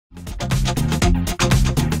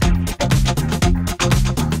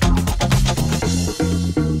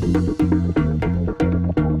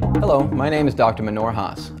Hello, my name is Dr. Manor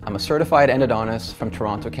Haas. I'm a certified endodontist from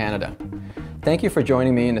Toronto, Canada. Thank you for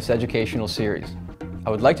joining me in this educational series. I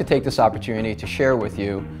would like to take this opportunity to share with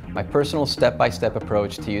you my personal step-by-step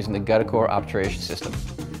approach to using the GuttaCore obturation system.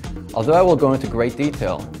 Although I will go into great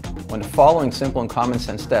detail, when the following simple and common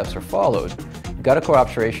sense steps are followed, GuttaCore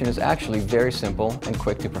obturation is actually very simple and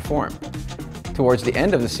quick to perform. Towards the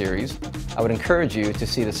end of the series, I would encourage you to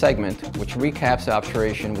see the segment which recaps the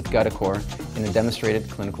obturation with GuttaCore in the demonstrated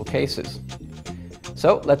clinical cases.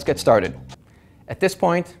 So let's get started. At this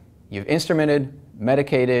point, you've instrumented,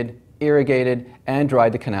 medicated, irrigated, and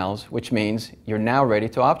dried the canals, which means you're now ready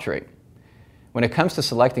to obturate. When it comes to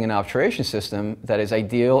selecting an obturation system that is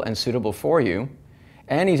ideal and suitable for you,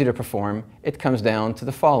 and easy to perform, it comes down to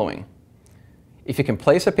the following. If you can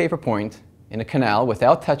place a paper point in a canal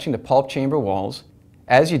without touching the pulp chamber walls,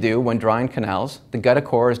 as you do when drying canals, the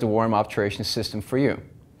GuttaCore is the warm obturation system for you.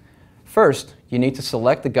 First, you need to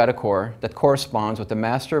select the GuttaCore that corresponds with the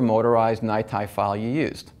master motorized NiTi file you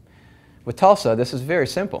used. With Tulsa, this is very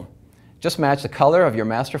simple. Just match the color of your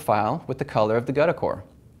master file with the color of the GuttaCore.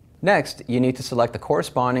 Next, you need to select the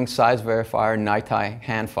corresponding size verifier NiTi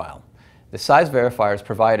hand file. The size verifier is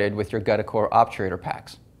provided with your GuttaCore obturator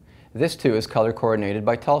packs. This too is color coordinated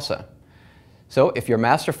by Tulsa. So if your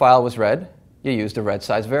master file was red, you use the red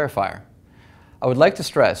size verifier. I would like to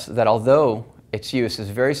stress that although its use is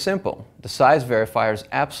very simple, the size verifier is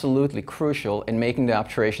absolutely crucial in making the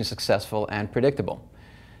obturation successful and predictable.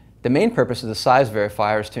 The main purpose of the size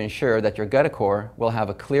verifier is to ensure that your GuttaCore will have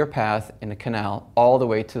a clear path in the canal all the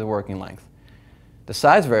way to the working length. The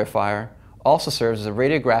size verifier also serves as a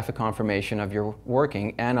radiographic confirmation of your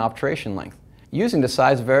working and obturation length. Using the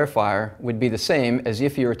size verifier would be the same as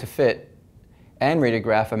if you were to fit and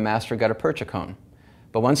radiograph a master gutta-percha cone.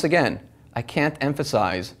 But once again, I can't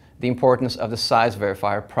emphasize the importance of the size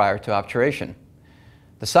verifier prior to obturation.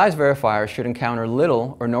 The size verifier should encounter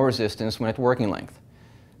little or no resistance when at working length.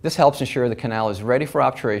 This helps ensure the canal is ready for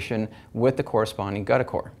obturation with the corresponding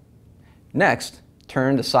GuttaCore. Next,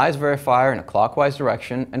 turn the size verifier in a clockwise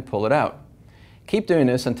direction and pull it out. Keep doing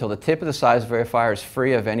this until the tip of the size verifier is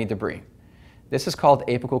free of any debris. This is called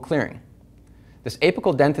apical clearing. This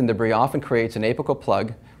apical dentin debris often creates an apical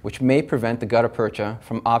plug, which may prevent the gutta-percha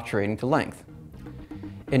from obturating to length.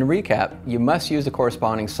 In recap, you must use the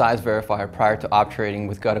corresponding size verifier prior to obturating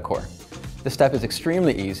with GuttaCore. This step is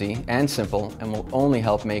extremely easy and simple and will only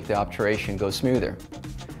help make the obturation go smoother.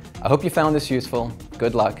 I hope you found this useful.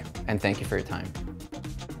 Good luck, and thank you for your time.